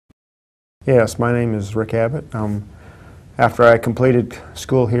Yes, my name is Rick Abbott. After I completed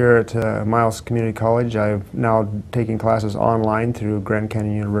school here at Miles Community College, I've now taken classes online through Grand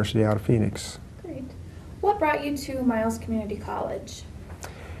Canyon University out of Phoenix. Great. What brought you to Miles Community College?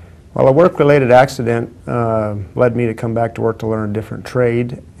 Well, a work-related accident led me to come back to work to learn a different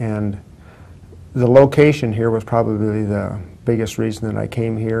trade, and the location here was probably the biggest reason that I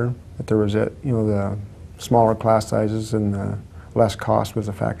came here. That there was the smaller class sizes and the less cost was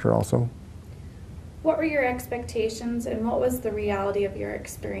a factor also. What were your expectations and what was the reality of your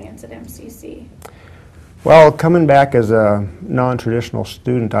experience at MCC? Well, coming back as a non-traditional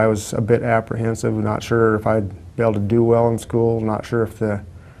student, I was a bit apprehensive, not sure if I'd be able to do well in school, not sure if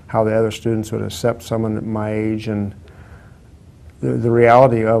how the other students would accept someone at my age, and the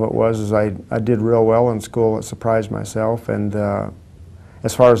reality of it was I did real well in school. It surprised myself, and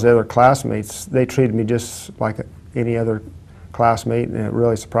as far as the other classmates, they treated me just like any other classmate, and it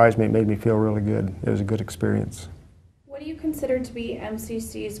really surprised me. It made me feel really good. It was a good experience. What do you consider to be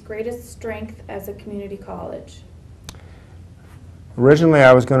MCC's greatest strength as a community college? Originally,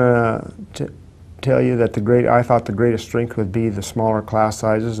 I was going to tell you that I thought the greatest strength would be the smaller class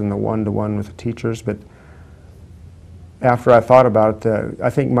sizes and the one-to-one with the teachers, but after I thought about it, I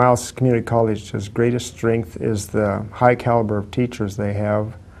think Miles Community College's greatest strength is the high caliber of teachers they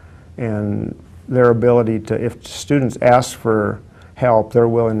have, and their ability to, if students ask for help, their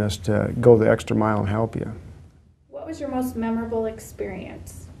willingness to go the extra mile and help you. What was your most memorable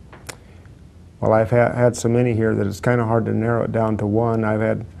experience? Well, I've had so many here that it's kind of hard to narrow it down to one.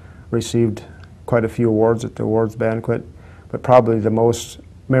 I've received quite a few awards at the awards banquet, but probably the most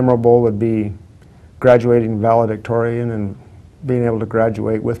memorable would be graduating valedictorian and being able to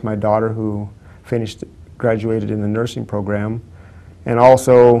graduate with my daughter who graduated in the nursing program, and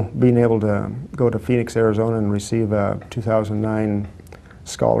also being able to go to Phoenix, Arizona and receive a 2009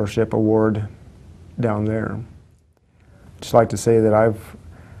 scholarship award down there. Just like to say that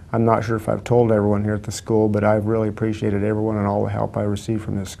I'm not sure if I've told everyone here at the school, but I've really appreciated everyone and all the help I received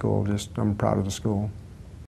from this school. I'm proud of the school.